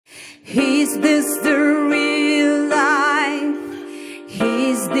this the real life?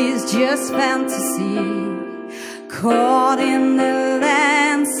 Is this just fantasy? Caught in the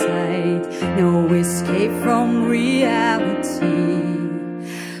landslide, no escape from reality.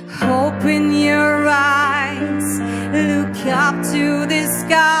 Open your eyes, look up to the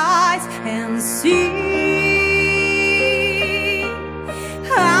skies and see.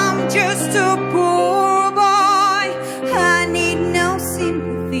 I'm just a poor boy, I need no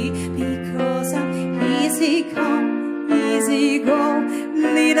sympathy, because I'm easy come, easy go,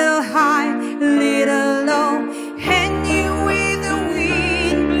 little high, little low. Anyway the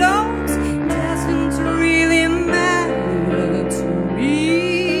wind blows, doesn't really matter to me,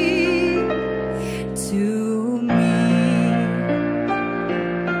 to me.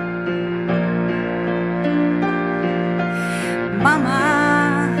 Mama,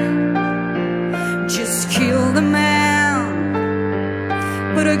 just kill the man,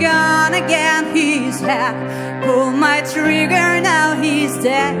 put a gun against his head, pull my trigger, now he's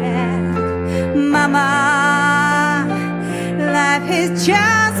dead. Mama, life has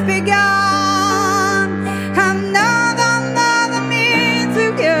just begun. Another means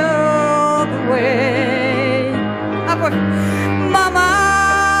to go away. Мама,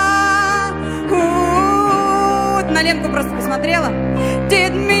 на Ленку просто посмотрела.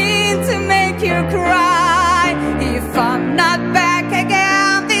 Didn't mean to make you cry. If I'm not back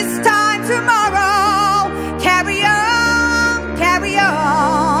again this time tomorrow, carry on, carry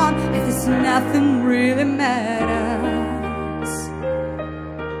on. If there's nothing really matters.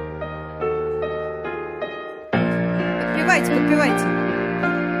 Подпевайте, подпевайте.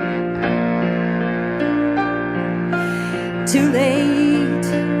 Too late,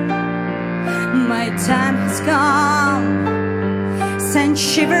 my time has come, sent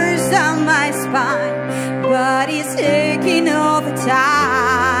shivers down my spine, but it's taking over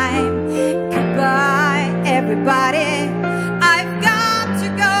time. Goodbye, everybody, I've got to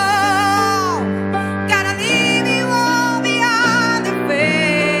go. Gotta leave you all behind to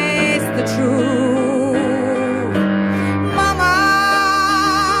face the truth. Mama,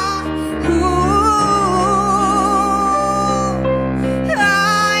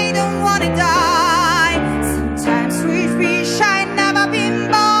 I don't wanna die. Sometimes we wish I'd never been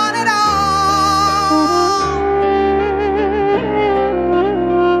born at all.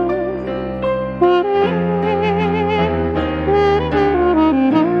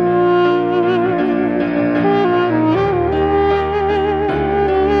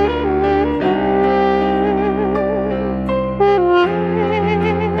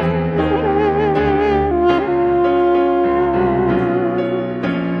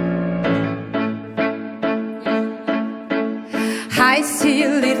 I see a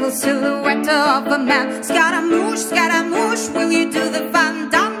little silhouette of a man. Scaramouche, will you do the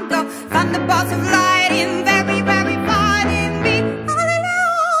fandango? Thunderbolts of lightning, very, very fighting me. Galileo,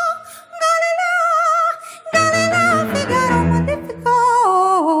 Figaro, Magnifico.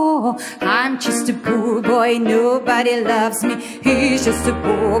 I'm just a poor boy, nobody loves me. He's just a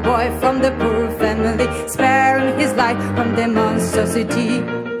poor boy from the poor family, sparing his life from the monstrosity.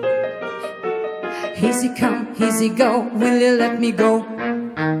 Easy come, easy go, will you let me go?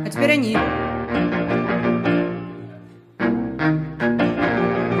 А теперь они.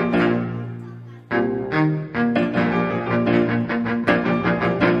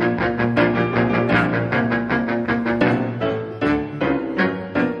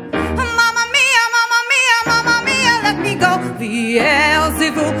 Mamma mia, mamma mia, mamma mia, let me go.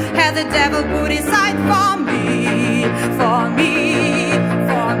 Beelzebub has the devil put inside for me, for me,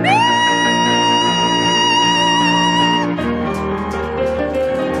 for me.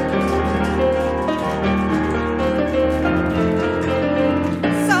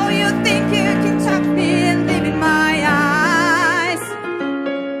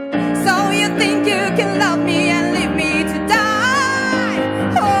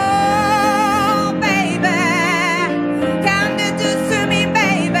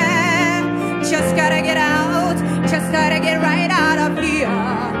 Gotta get right out.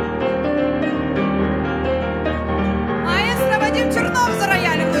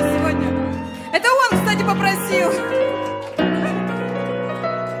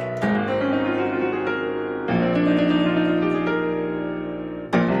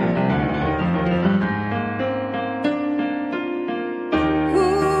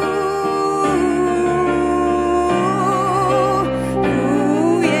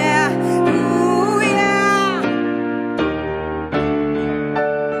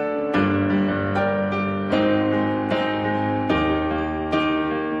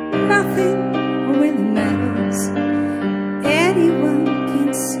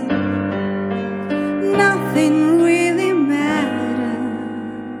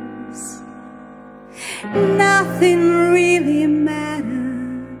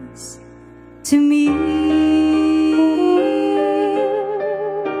 to me.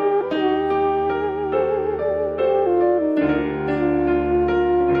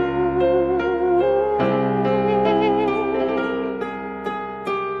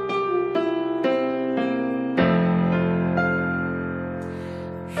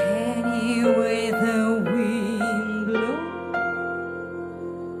 Anyway the wind blows.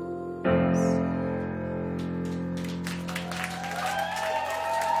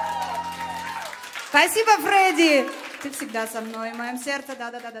 Спасибо, Фредди! Ты всегда со мной в моем сердце.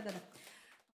 Да-да-да-да-да.